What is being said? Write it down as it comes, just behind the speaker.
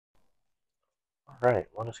Alright,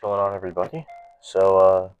 what is going on, everybody?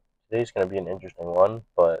 Today's going to be an interesting one,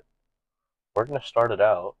 but we're going to start it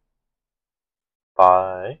out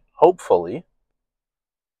by, hopefully,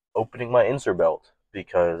 opening my insert belt,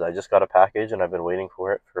 because I just got a package and I've been waiting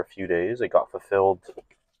for it for a few days. It got fulfilled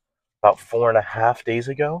about 4.5 days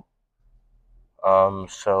ago.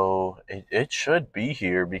 It should be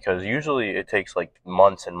here, because usually it takes like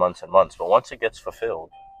months and months and months, but once it gets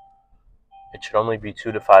fulfilled, it should only be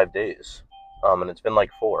 2 to 5 days. And it's been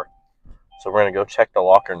like 4. So we're going to go check the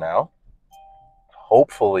locker now.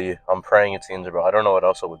 Hopefully, I'm praying it's the insert belt. I don't know what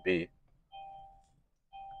else it would be.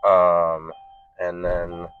 And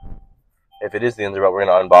then if it is the insert belt, we're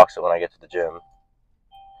going to unbox it when I get to the gym.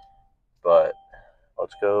 But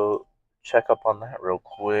let's go check up on that real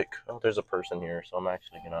quick. Oh, there's a person here, so I'm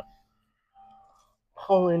actually going to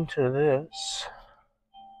pull into this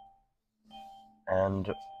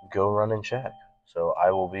and go run and check. So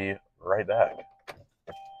I will be right back.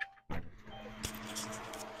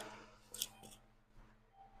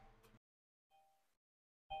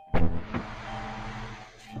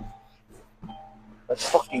 Let's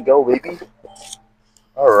fucking go, baby.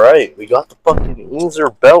 Alright, we got the fucking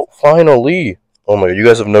insert belt finally. Oh my god, you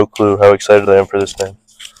guys have no clue how excited I am for this thing.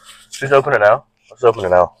 Just open it now. Let's open it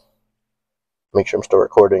now. Make sure I'm still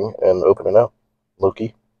recording and open it now.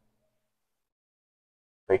 Loki.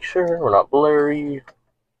 Make sure we're not blurry.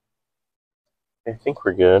 I think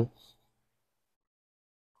we're good.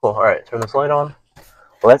 Cool, alright, turn this light on.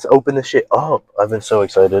 Let's open this shit up. I've been so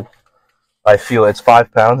excited. I feel it's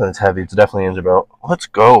 5 pounds and it's heavy. It's definitely an insert belt. Let's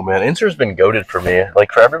go, man. Insert's been goated for me.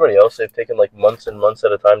 Like, for everybody else, they've taken like months and months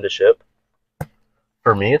at a time to ship.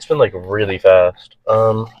 For me, it's been like really fast.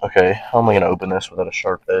 Okay, how am I gonna open this without a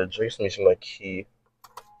sharp edge? I guess I'm using my key.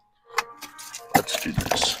 Let's do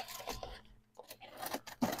this.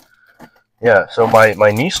 Yeah, so my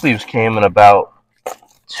knee sleeves came in about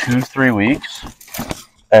 2-3 weeks,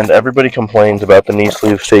 and everybody complains about the knee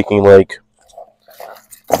sleeves taking like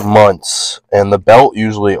months, and the belt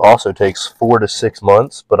usually also takes 4 to 6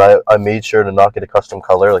 months, but I made sure to not get a custom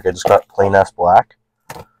color. Like, I just got plain ass black,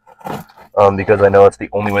 because I know it's the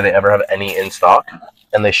only way they ever have any in stock,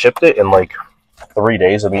 and they shipped it in like 3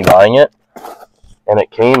 days of me buying it, and it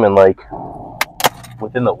came in like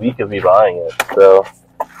within the week of me buying it. So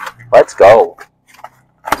let's go.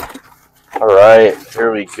 All right,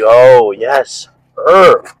 here we go. Yes.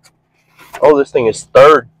 Oh, this thing is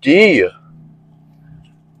 3D.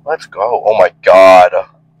 Let's go. Oh my god.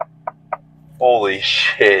 Holy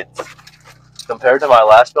shit. Compared to my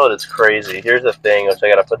last build, it's crazy. Here's the thing which I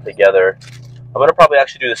gotta put together. I'm gonna probably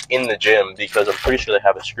actually do this in the gym, because I'm pretty sure they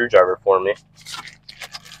have a screwdriver for me.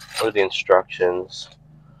 What are the instructions?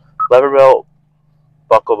 Lever belt,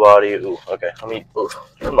 buckle body. Ooh, okay. Let me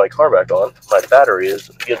turn my car back on. My battery is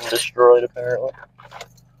getting destroyed, apparently.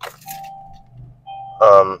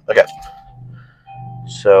 Okay.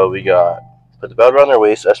 So we got, put the belt around their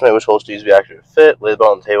waist, estimate which holes to use to be accurate fit, lay the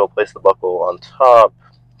belt on the table, place the buckle on top.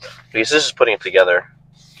 Because this is putting it together.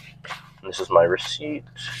 And this is my receipt.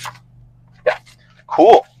 Yeah.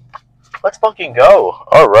 Cool. Let's fucking go.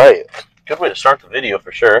 Alright. Good way to start the video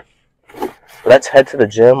for sure. Let's head to the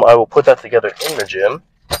gym. I will put that together in the gym.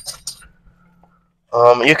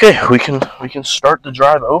 Okay, we can start the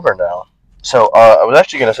drive over now. So, I was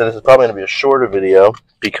actually going to say this is probably going to be a shorter video,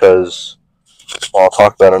 because, well, I'll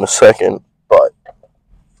talk about it in a second, but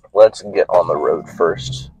let's get on the road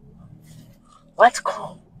first. Let's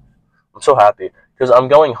go. I'm so happy, because I'm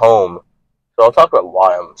going home, so I'll talk about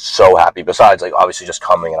why I'm so happy, besides, like, obviously just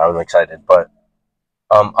coming, and I'm excited, but,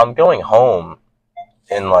 I'm going home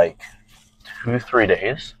in, like, 2-3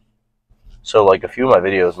 days, so, like, a few of my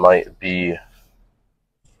videos might be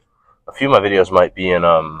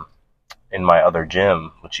in my other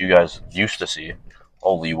gym, which you guys used to see.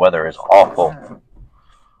 Holy, weather is awful.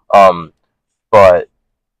 But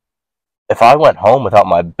if I went home without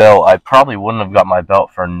my belt, I probably wouldn't have got my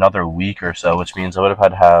belt for another week or so, which means I would have had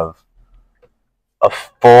to have a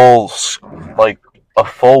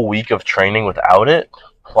full week of training without it,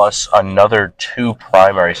 plus another 2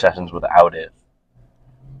 primary sessions without it.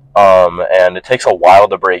 And it takes a while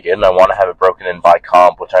to break in. I want to have it broken in by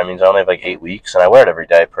comp, which means I only have like 8 weeks, and I wear it every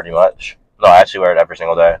day pretty much. No, I actually wear it every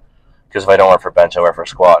single day, because if I don't wear it for bench, I wear it for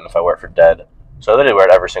squat, and if I wear it for dead. So I literally wear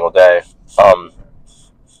it every single day.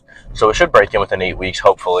 So it should break in within 8 weeks,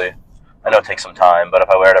 hopefully. I know it takes some time, but if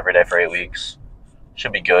I wear it every day for 8 weeks, it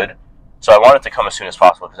should be good. So I want it to come as soon as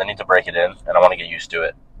possible, because I need to break it in, and I want to get used to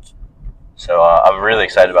it. So I'm really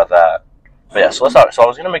excited about that. But yeah, so let's start. So I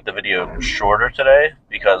was going to make the video shorter today,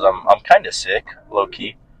 because I'm kind of sick,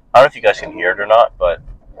 low-key. I don't know if you guys can hear it or not, but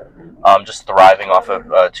I'm just thriving off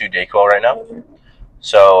of 2 Dayquil right now.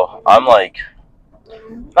 So I'm like,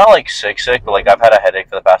 not like sick, but like I've had a headache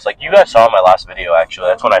for the past, like you guys saw in my last video actually.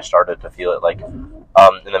 That's when I started to feel it, like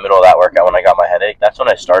in the middle of that workout when I got my headache. That's when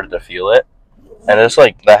I started to feel it, and it's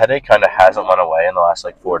like the headache kind of hasn't went away in the last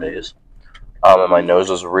like 4 days. And my nose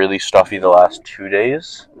was really stuffy the last 2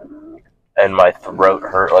 days, and my throat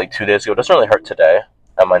hurt like 2 days ago. It doesn't really hurt today,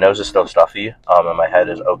 and my nose is still stuffy. And my head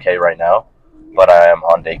is okay right now, but I am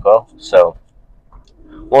on Dayquil, so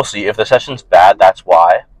we'll see. If the session's bad, that's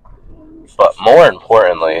why. But more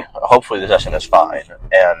importantly, hopefully the session is fine,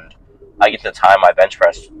 and I get to tie my bench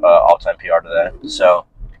press all-time PR today. So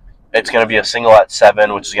it's going to be a single at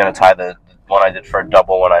 7, which is going to tie the one I did for a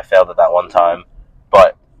double when I failed at that one time.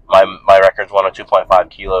 But my record's 102.5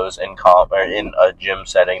 kilos in comp, or in a gym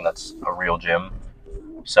setting that's a real gym.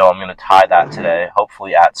 So I'm going to tie that today,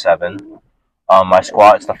 hopefully at 7. My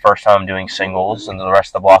squat, it's the first time I'm doing singles, and the rest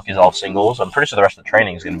of the block is all singles. I'm pretty sure the rest of the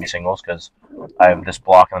training is going to be singles because I have this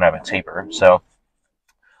block and then I have a taper. So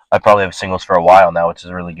I probably have singles for a while now, which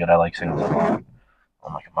is really good. I like singles a lot. Oh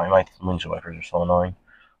my god, my windshield wipers are so annoying.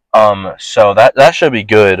 So that should be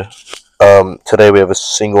good. Today we have a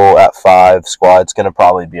single at 5 squat. It's going to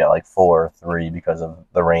probably be at like 4 or 3 because of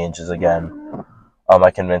the ranges again.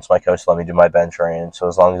 I convinced my coach to let me do my bench range, so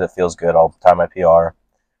as long as it feels good, I'll tie my PR.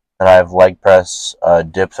 And I have leg press,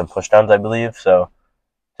 dips, and pushdowns, I believe. So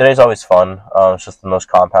today's always fun. It's just the most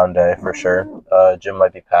compound day for sure. Gym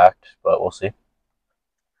might be packed, but we'll see.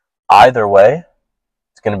 Either way,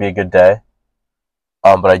 it's going to be a good day.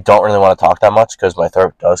 But I don't really want to talk that much because my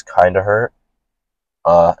throat does kind of hurt.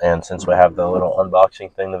 And since we have the little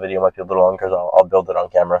unboxing thing, the video might be a little long because I'll build it on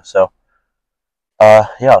camera. So, yeah,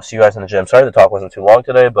 I'll see you guys in the gym. Sorry the talk wasn't too long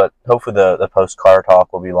today, but hopefully the post-car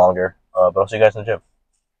talk will be longer. But I'll see you guys in the gym.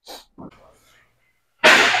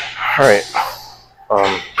 Alright,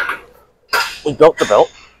 we built the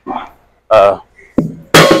belt.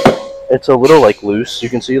 It's a little like loose. You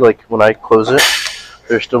can see like when I close it,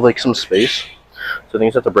 there's still like some space. So I think I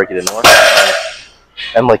just have to break it in more.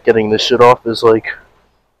 And like getting this shit off is like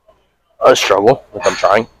a struggle. Like I'm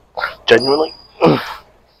trying, genuinely.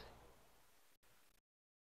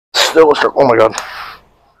 Still a struggle. Oh my god,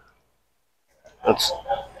 that's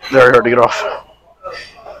very hard to get off.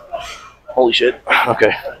 Holy shit.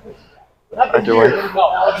 Okay.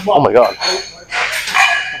 Oh my god.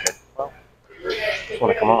 Okay, well, just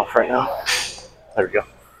want to come off right now. There we go.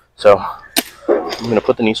 So, I'm going to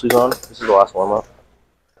put the knee sleeves on. This is the last warm up.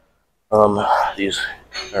 These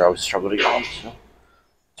are always a struggle to get on. So.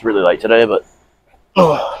 It's really light today, but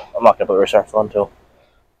I'm not going to put the wrist straps on until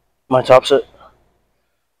my top set.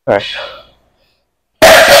 Alright.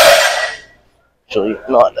 Actually,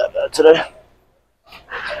 not that bad today.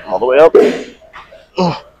 I'm all the way up.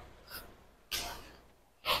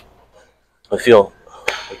 I feel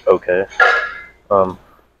like okay. A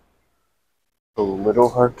little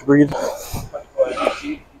hard to breathe,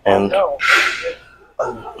 and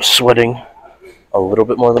I'm sweating a little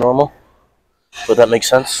bit more than normal, but that makes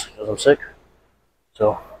sense because I'm sick.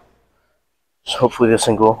 So hopefully this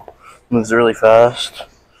single moves really fast,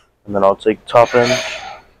 and then I'll take top end.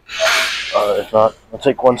 If not, I'll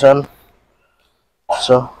take 110.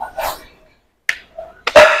 So,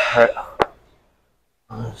 alright,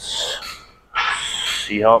 let's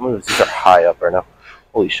see how it moves. These are high up right now.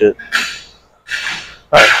 Holy shit.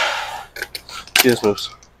 Alright, see this moves.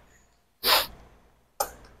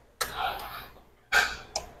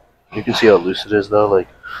 You can see how loose it is though, like,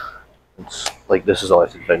 it's like this is all I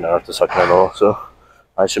have to do now, I have to suck it at all, so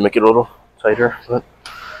I should make it a little tighter, but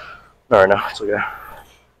alright now, it's okay.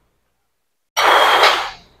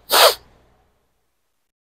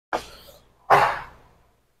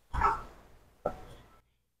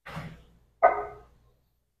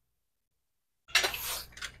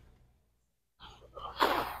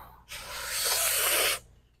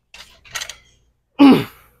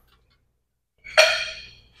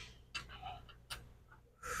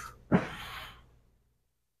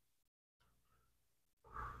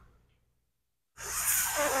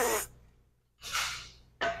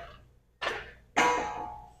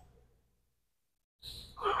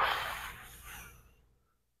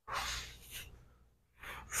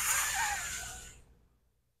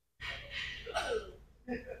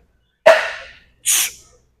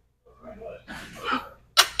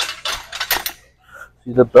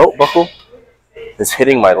 See, the belt buckle is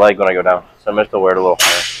hitting my leg when I go down, so I'm going to have to wear it a little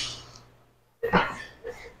higher.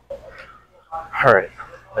 Alright,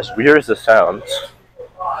 as weird as this sounds,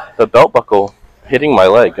 the belt buckle hitting my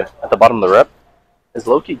leg at the bottom of the rep is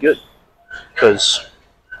low-key good, because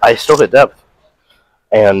I still hit depth,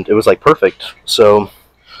 and it was like perfect, so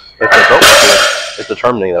if the belt buckle is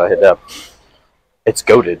determining that I hit depth, it's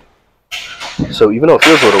goated. So even though it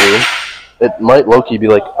feels a little weird, it might low-key be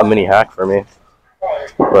like a mini hack for me.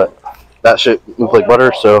 But that shit moved like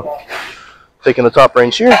butter, so taking the top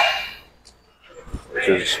range here, which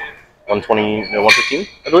is 120, no, 115,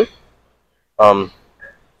 I believe.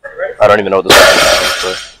 I don't even know what this is,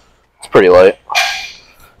 but it's pretty light.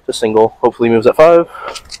 Just single. Hopefully moves at 5.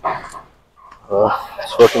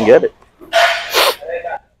 Let's fucking get it.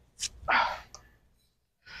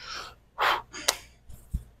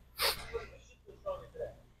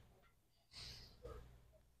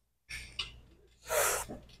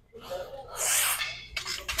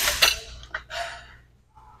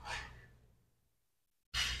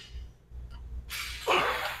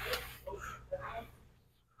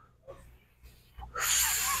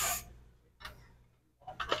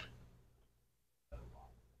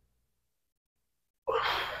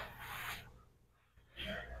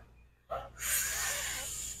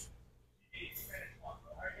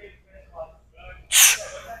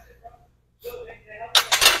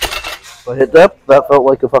 I hit depth, that felt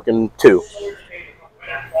like a fucking 2.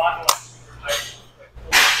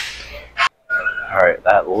 Alright,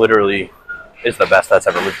 that literally is the best that's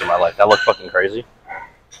ever moved in my life. That looked fucking crazy.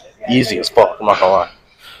 Easy as fuck, I'm not gonna lie.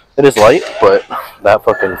 It is light, but that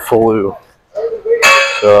fucking flew.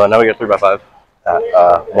 So now we got 3x5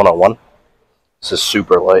 at 101. This is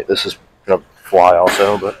super light. This is gonna fly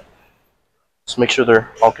also, but just make sure they're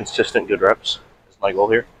all consistent, good reps is my goal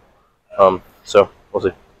here. So we'll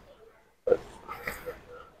see.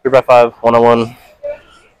 3x5, 101.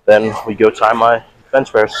 Then we go time my bench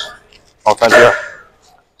press. All times up.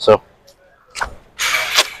 So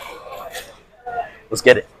let's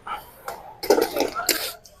get it.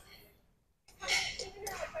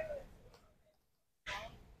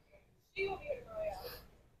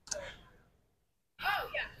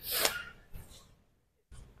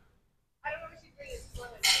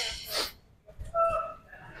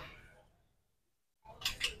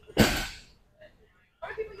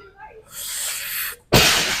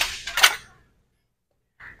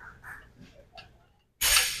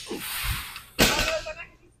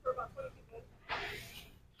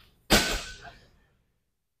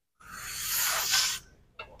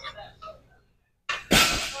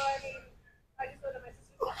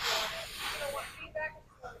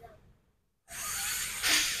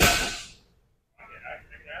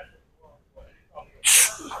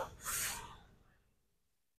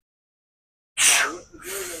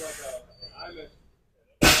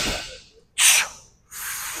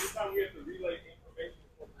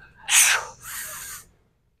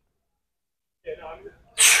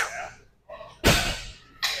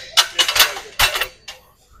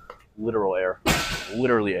 Literal air.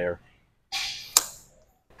 Literally air.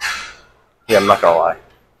 Yeah, I'm not gonna lie.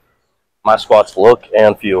 My squats look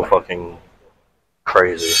and feel fucking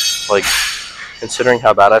crazy. Like, considering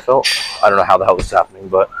how bad I felt, I don't know how the hell this is happening,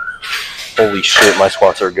 but holy shit, my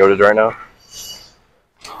squats are goated right now.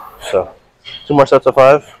 So, 2 more sets of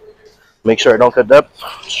 5. Make sure I don't cut depth.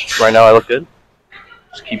 Right now I look good.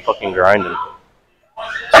 Just keep fucking grinding.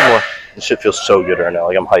 2 more. This shit feels so good right now.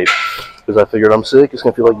 Like, I'm hyped. Because I figured I'm sick. It's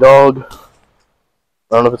going to feel like dog. I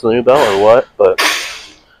don't know if it's a new belt or what, but it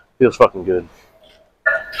feels fucking good.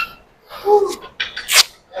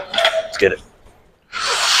 Let's get it.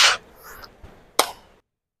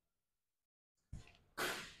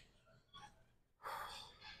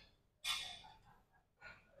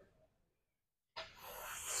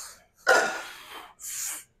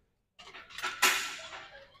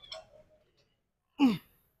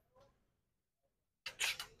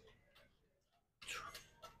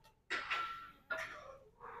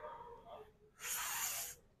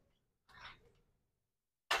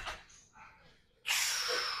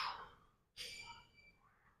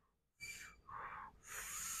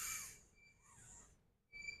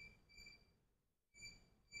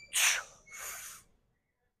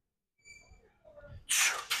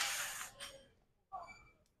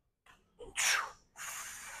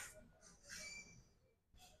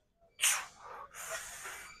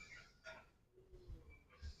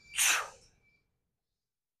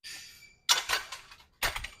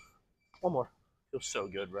 One more. Feels so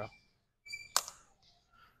good, bro.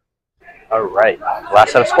 Alright,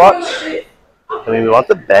 last set of squats. Then we move on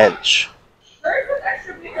to bench.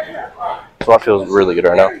 Squat feels really good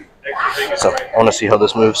right now. So I want to see how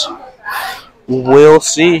this moves. We'll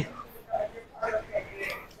see.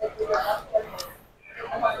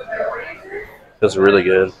 Feels really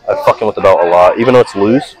good. I'm fucking with the belt a lot. Even though it's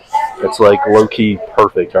loose, it's like low-key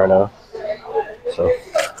perfect right now. So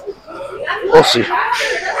we'll see.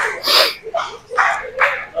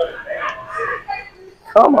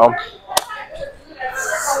 Come on.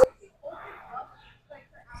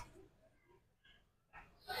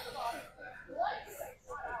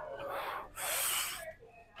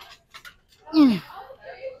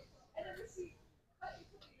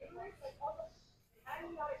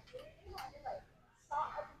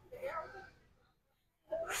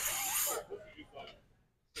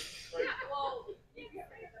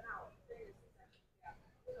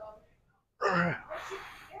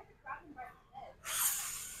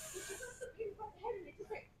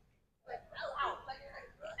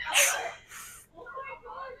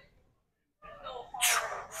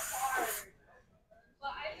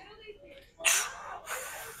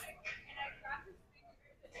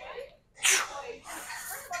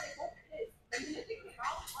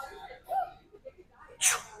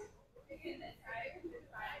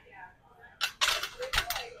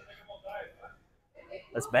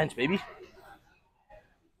 Let's bench, baby.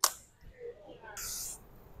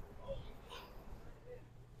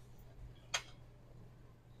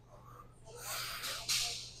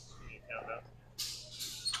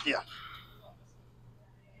 Yeah.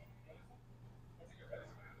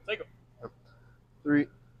 Take them. 3,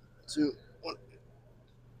 2, 1.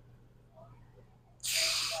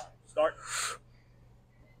 Start.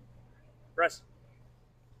 Press.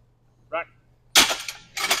 Rack.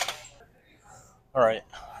 All right.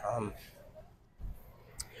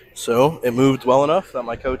 So it moved well enough that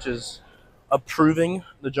my coach is approving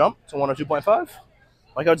the jump to 102.5.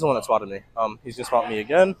 My coach is the one that spotted me. He's gonna spot me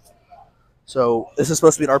again. So this is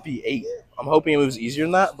supposed to be an RP 8. I'm hoping it moves easier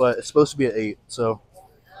than that, but it's supposed to be an 8. So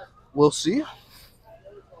we'll see.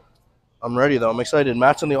 I'm ready though. I'm excited.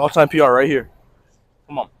 Matt's on the all-time PR right here.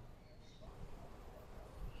 Come on.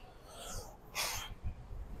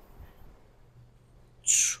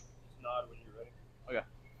 Nod when you're ready. Okay.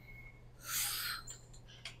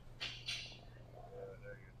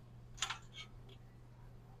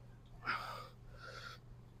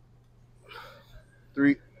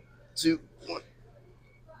 Three, two, one.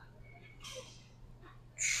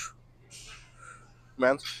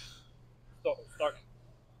 Commands. Start.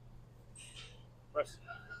 Press.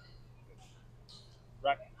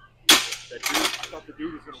 Rack. That dude, I thought the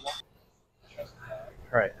dude was gonna walk.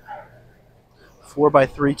 All right.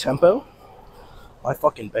 4x3 tempo. My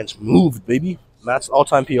fucking bench moved, baby. Matt's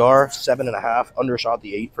all-time PR, 7.5. Undershot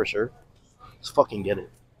the 8 for sure. Let's fucking get it.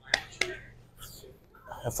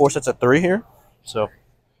 And 4 sets at 3 here. So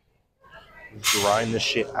grind this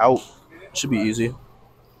shit out. Should be easy.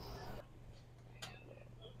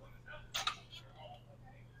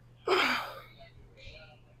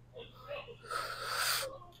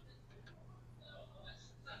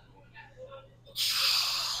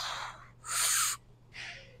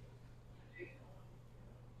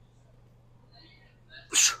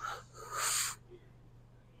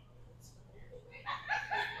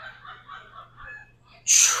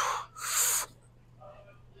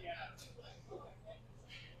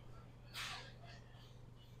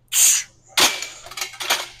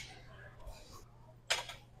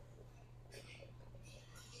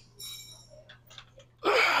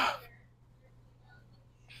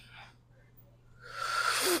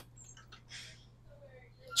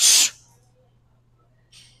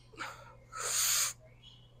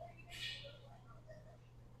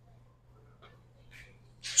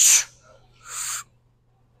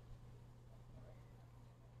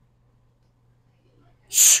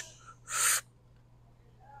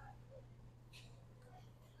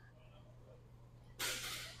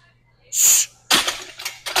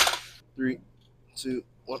 Three, two,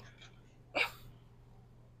 one.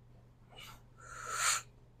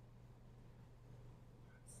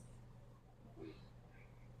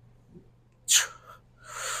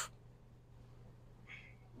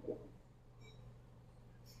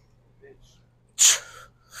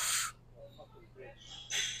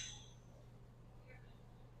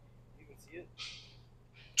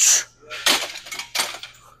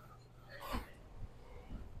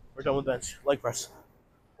 We're done with bench. Leg press.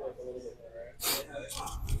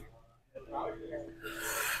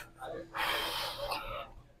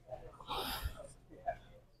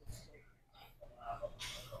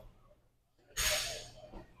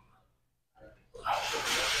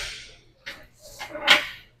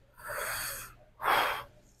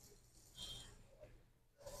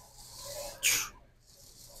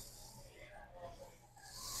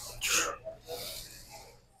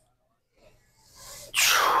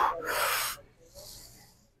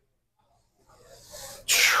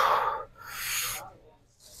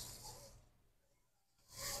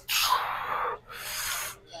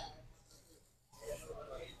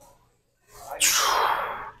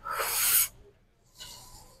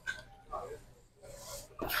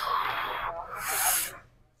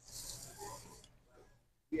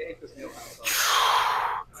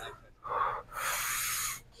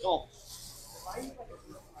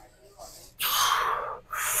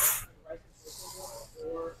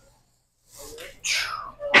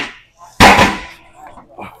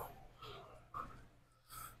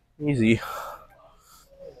 Easy.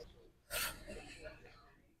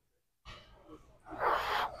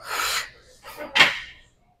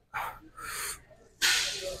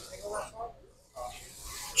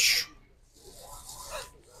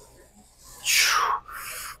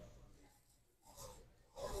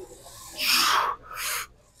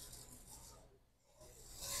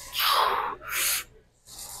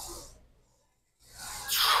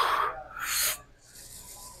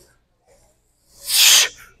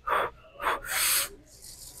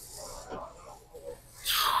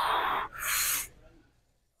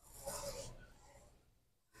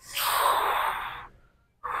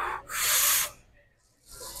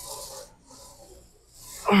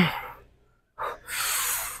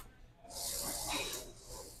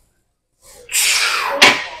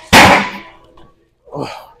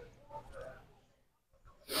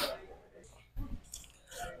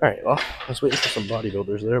 Alright, well, I was waiting for some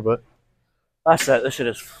bodybuilders there, but that's that. This shit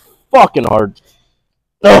is fucking hard.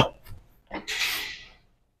 Ugh.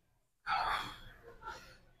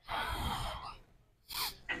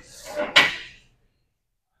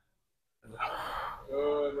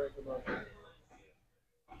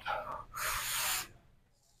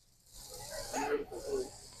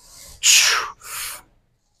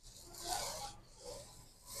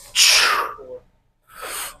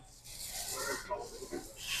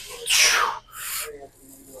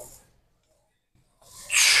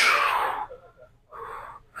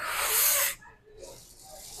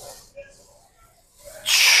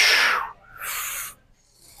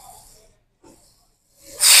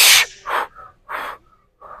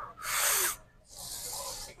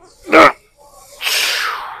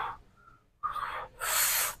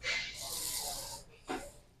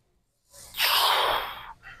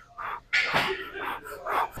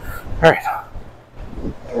 Alright,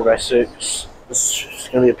 3x6. This is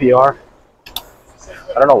gonna be a PR.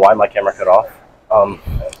 I don't know why my camera cut off.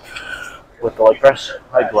 With the leg press,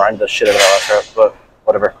 I grind the shit out of that last rep, but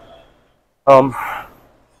whatever.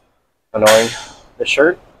 Annoying. This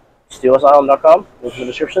shirt, steelasylum.com. Link in the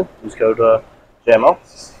description. Use code JMO.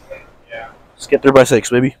 Let's get 3x6,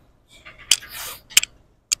 baby.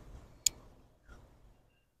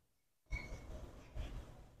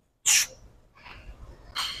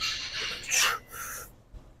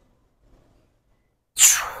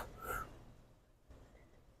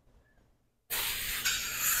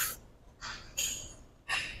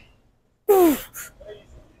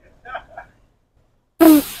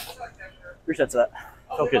 Three sets of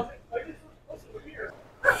that. Felt good.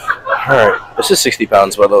 Alright, this is 60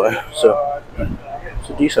 pounds, by the way, so it's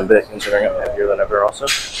a decent bit considering I'm heavier than ever, also.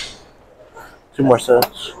 2 more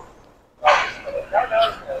sets.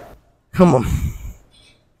 Come on.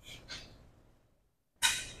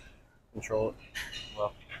 Control it.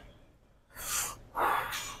 Well.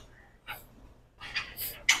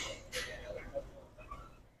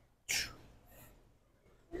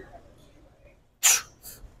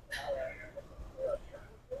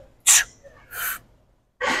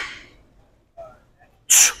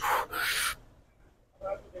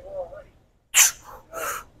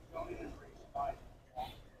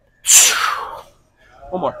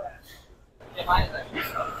 One more.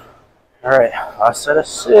 Alright, last set of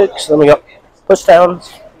 6. Then we got push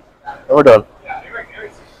downs. And we're done. I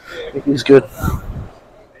think he's good.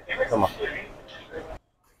 Come on.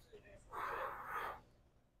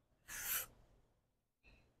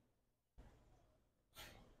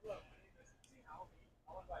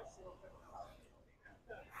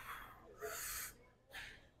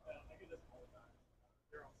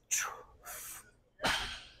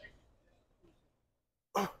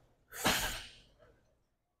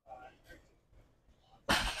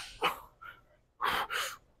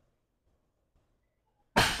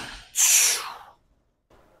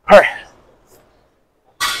 Alright.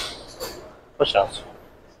 Push downs.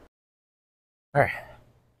 Alright.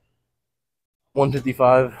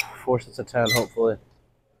 155, 4 sets of 10, hopefully.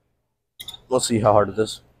 We'll see how hard it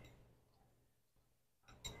is.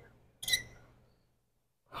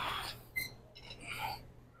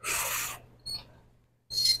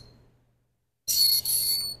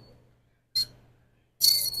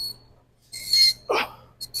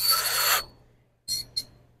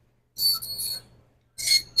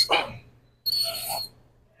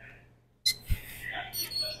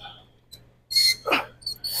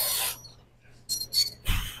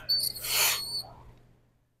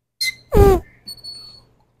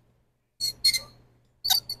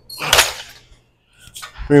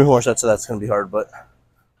 Three more sets, so that's going to be hard, but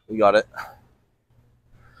we got it.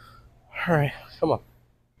 Alright, come on.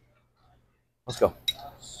 Let's go.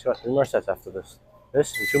 Got 3 more sets after this.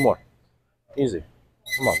 This and 2 more. Easy.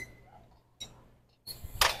 Come on.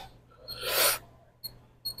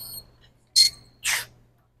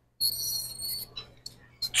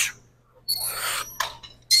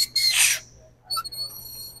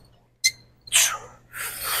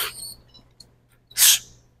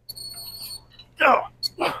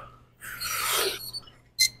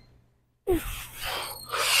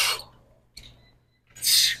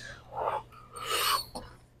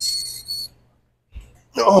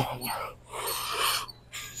 Oh.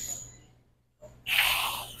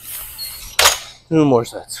 2 more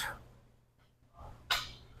sets.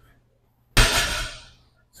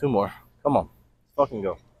 2 more. Come on. Fucking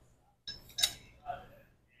go.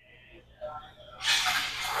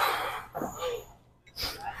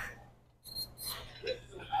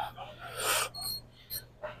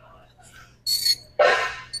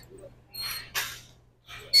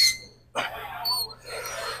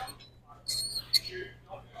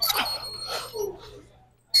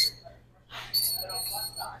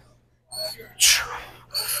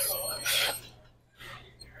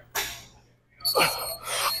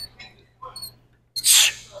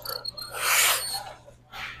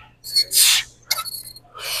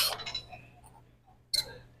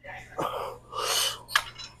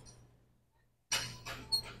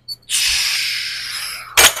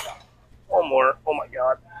 One more. Oh my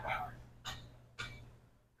god.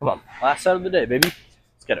 Come on. Last set of the day, baby.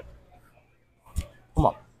 Let's get it. Come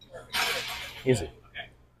on. Easy.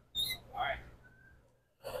 Alright,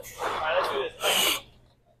 let's do this.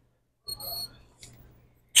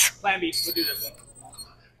 Plan B, we'll do this one.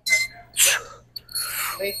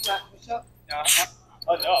 Face flat push up? No,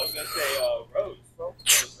 oh no, I was gonna say rows.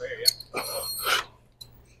 Rows there, yeah.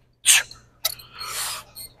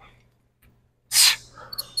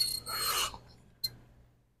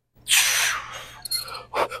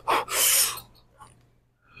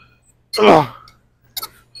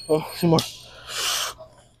 Oh, 2 more.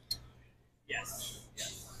 Yes.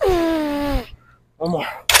 Yes. 1 more.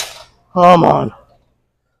 Come on.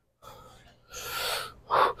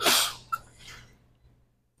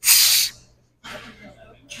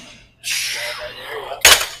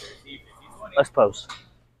 Let's pose.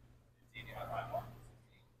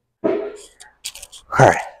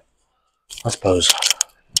 Alright. Let's pose.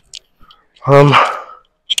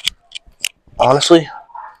 Honestly,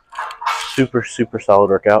 super solid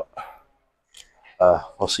workout.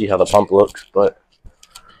 We'll see how the pump looks, but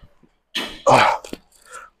if I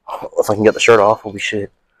can get the shirt off, we'll be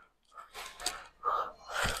shit.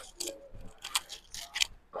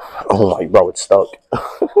 Oh my, bro, it's stuck.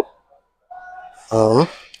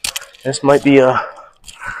 This might be a.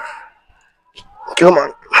 Come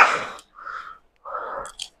on.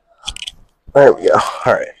 There we go.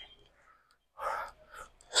 All right.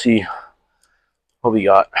 See what we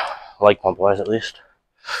got, leg pump wise at least.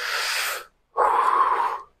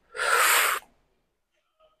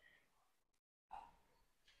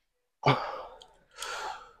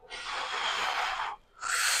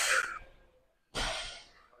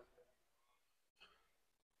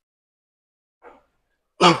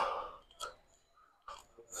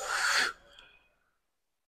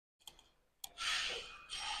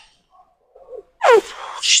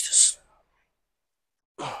 Jesus.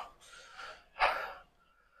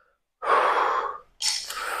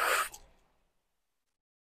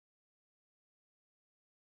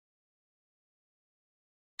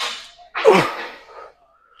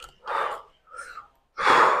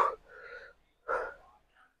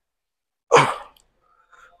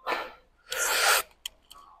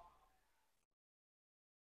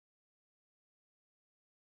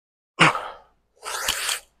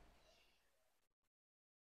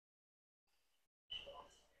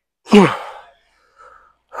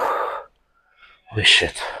 Holy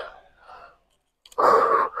shit.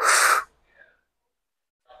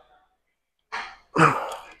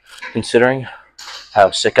 Considering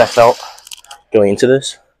how sick I felt going into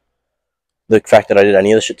this, the fact that I did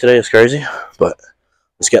any of this shit today is crazy, but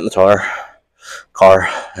let's get in the car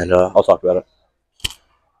and I'll talk about it.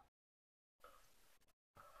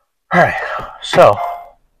 Alright, so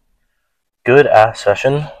good ass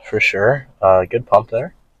session for sure. Good pump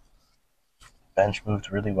there. Bench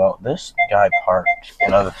moved really well. This guy parked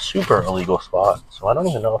in a super illegal spot, so I don't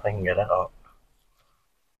even know if I can get it up.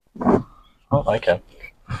 Oh, I can.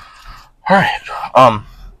 Alright,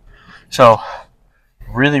 so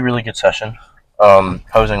really good session.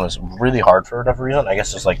 Posing was really hard for whatever reason. I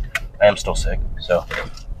guess it's like I am still sick, so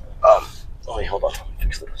wait, hold on, let me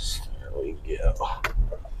fix this. There we go.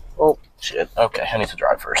 Oh shit. Okay, I need to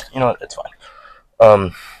drive first. You know what? It's fine.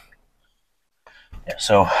 Yeah,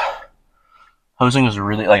 so posing was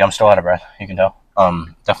really, like, I'm still out of breath, you can tell.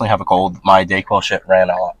 Definitely have a cold. My Dayquil shit ran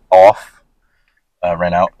out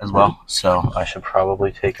as well, so I should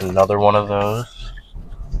probably take another one of those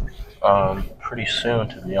pretty soon,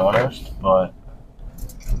 to be honest. But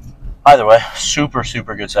either way, super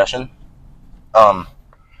good session. We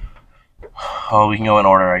can go in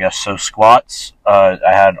order, I guess. So squats, I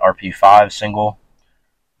had RP5 single.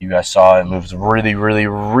 You guys saw it moves really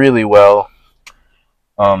well.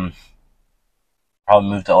 Probably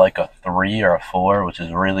moved at like a 3 or a 4, which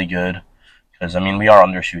is really good. Because, I mean, we are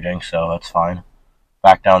undershooting, so that's fine.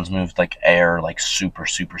 Back downs moved like air, like super,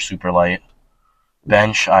 super, super light.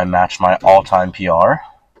 Bench, I matched my all-time PR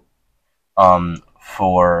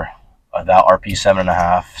for that RP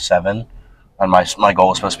 7.5, 7. And my goal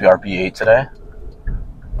was supposed to be RP 8 today.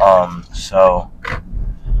 So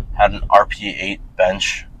had an RP 8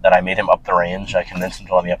 bench that I made him up the range. I convinced him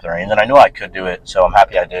to let me up the range, and I knew I could do it, so I'm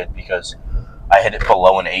happy I did because I hit it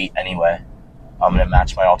below an 8 anyway. I'm going to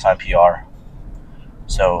match my all-time PR.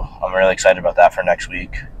 So I'm really excited about that for next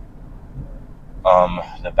week.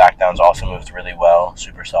 The back downs also moved really well,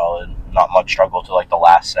 super solid. Not much struggle to like the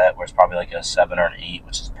last set, where it's probably like a 7 or an 8,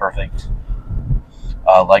 which is perfect.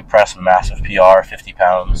 Leg press, massive PR, 50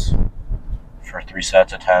 pounds for 3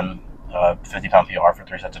 sets of 10. 50-pound PR for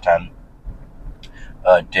 3 sets of 10.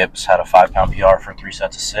 Dips had a 5-pound PR for 3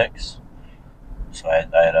 sets of 6. So I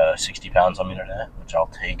had 60 pounds on me today, which I'll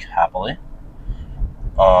take happily.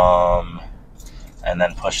 And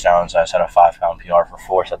then push downs, I just had a 5-pound PR for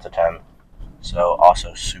 4 sets of 10. So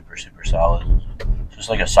also super, super solid. Just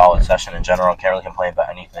like a solid session in general. Can't really complain about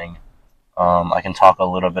anything. I can talk a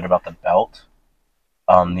little bit about the belt.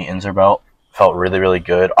 The Inzer belt felt really, really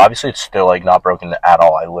good. Obviously, it's still like not broken at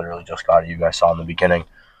all. I literally just got it. You guys saw in the beginning.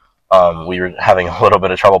 We were having a little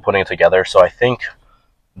bit of trouble putting it together, so I think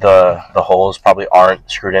the holes probably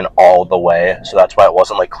aren't screwed in all the way, so that's why it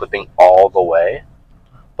wasn't like clipping all the way.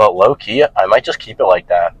 But low key, I might just keep it like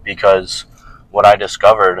that, because what I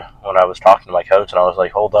discovered when I was talking to my coach, and I was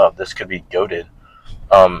like, hold up, this could be goated.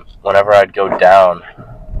 Whenever I'd go down,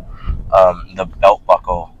 the belt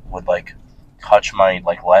buckle would like touch my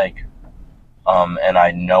like leg, and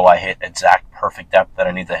I know I hit exact perfect depth that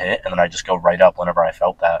I need to hit, and then I just go right up whenever I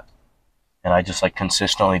felt that. And I just like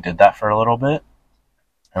consistently did that for a little bit,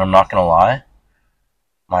 and I'm not gonna lie,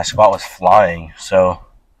 my squat was flying. So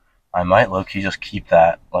I might low-key just keep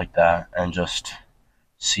that like that and just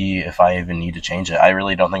see if I even need to change it. I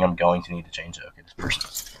really don't think I'm going to need to change it. Okay, this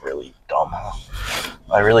person's really dumb.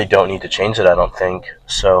 I really don't need to change it, I don't think.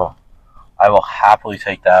 So I will happily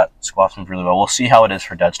take that. Squats moved really well. We'll see how it is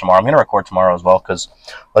for deads tomorrow. I'm going to record tomorrow as well because,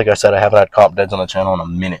 like I said, I haven't had comp deads on the channel in a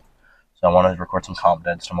minute. So I wanted to record some comp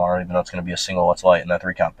deads tomorrow, even though it's going to be a single what's light and that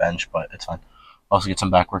 3-count bench, but it's fine. I'll also get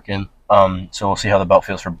some back work in. So we'll see how the belt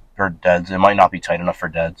feels for deads. It might not be tight enough for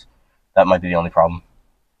deads. That might be the only problem.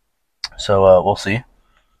 So we'll see.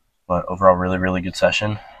 But overall, really, really good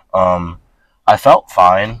session. I felt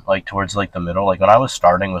fine, like, towards, like, the middle. Like, when I was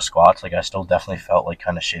starting with squats, like, I still definitely felt, like,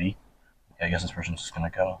 kind of shitty. Okay, I guess this person's just gonna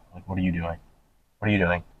go. Like, what are you doing? What are you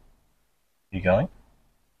doing? Are you going?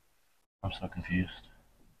 I'm so confused.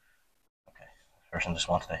 Okay, this person just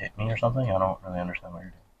wants to hit me or something? I don't really understand what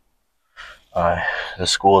you're doing. The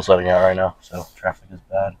school is letting out right now, so traffic is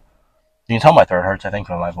bad. You can tell my throat hurts, I think,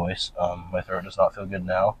 from my voice. My throat does not feel good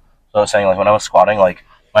now. So I was saying, like, when I was squatting, like,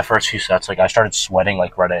 my first few sets, like, I started sweating,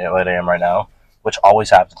 like, right at I am right now, which always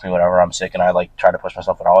happens to me whenever I'm sick and I, like, try to push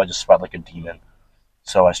myself at all. I just sweat like a demon.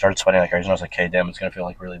 So I started sweating like crazy, and I was like, okay, damn, it's going to feel,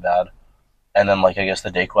 like, really bad. And then, like, I guess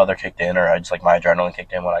the day weather kicked in, or I just, like, my adrenaline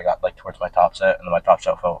kicked in when I got, like, towards my top set, and then my top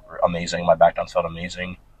set felt amazing. My back downs felt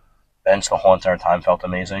amazing. Bench the whole entire time felt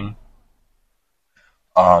amazing.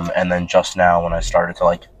 And then just now when I started to,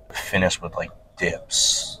 like, finish with, like,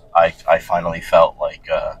 dips, I finally felt, like,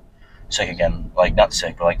 sick again. Like, not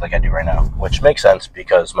sick, but, like I do right now. Which makes sense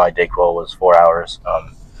because my Dayquil was 4 hours,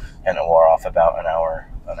 and it wore off about an hour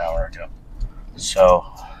ago. So,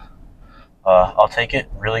 I'll take it.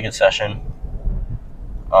 Really good session.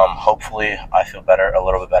 Hopefully I feel better, a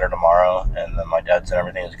little bit better tomorrow, and then my dad's and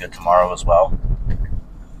everything is good tomorrow as well.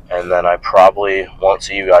 And then I probably won't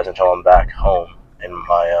see you guys until I'm back home in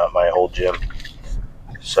my old gym.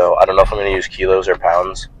 So I don't know if I'm going to use kilos or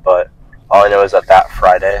pounds, but all I know is that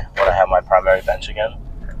Friday, when I have my primary bench again,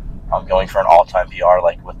 I'm going for an all-time PR,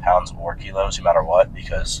 like with pounds or kilos, no matter what,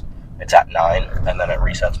 because it's at 9, and then it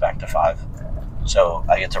resets back to 5. So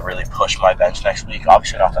I get to really push my bench next week.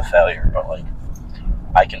 Obviously not to failure, but, like,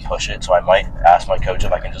 I can push it. So I might ask my coach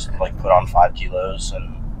if I can just, like, put on 5 kilos,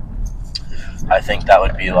 and I think that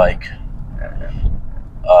would be, like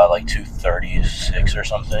 236 or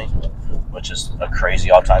something, which is a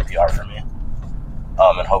crazy all-time PR for me.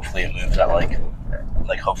 And hopefully it moves at,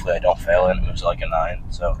 like hopefully I don't fail and it moves at, like, a 9.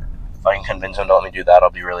 So if I can convince him to let me do that, I'll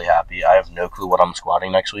be really happy. I have no clue what I'm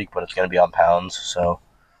squatting next week, but it's going to be on pounds. So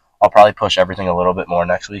I'll probably push everything a little bit more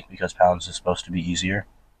next week because pounds is supposed to be easier.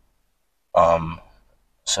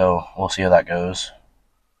 So we'll see how that goes.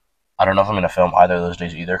 I don't know if I'm going to film either of those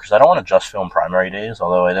days either, because I don't want to just film primary days,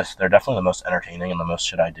 although they're definitely the most entertaining and the most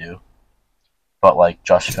shit I do. But like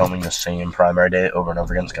just filming the same primary day over and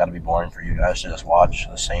over again has got to be boring for you guys to just watch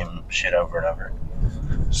the same shit over and over.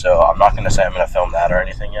 So I'm not gonna say I'm gonna film that or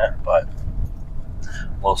anything yet, but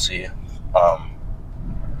we'll see.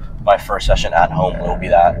 My first session at home will be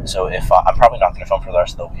that. So if I'm probably not gonna film for the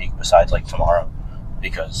rest of the week, besides like tomorrow,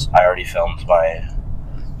 because I already filmed my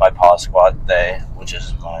pause squat day, which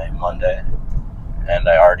is my Monday, and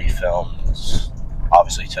I already filmed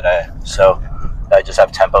obviously today. So I just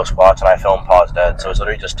have tempo squats and I film pause dead. So it's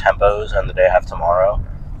literally just tempos and the day I have tomorrow.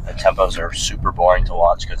 And tempos are super boring to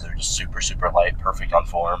watch because they're just super, super light, perfect on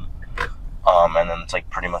form. And then it's like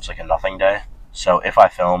pretty much like a nothing day. So if I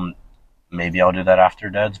film, maybe I'll do that after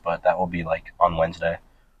deads, but that will be like on Wednesday.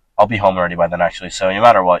 I'll be home already by then actually. So no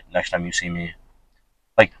matter what, next time you see me,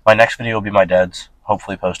 like my next video will be my deads,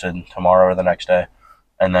 hopefully posted tomorrow or the next day.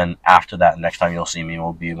 And then after that, next time you'll see me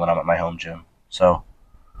will be when I'm at my home gym. So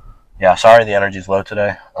yeah, sorry the energy's low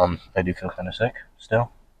today. I do feel kind of sick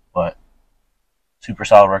still, but super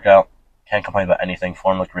solid workout. Can't complain about anything.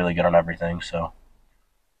 Form looked really good on everything, so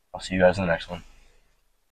I'll see you guys in the next one.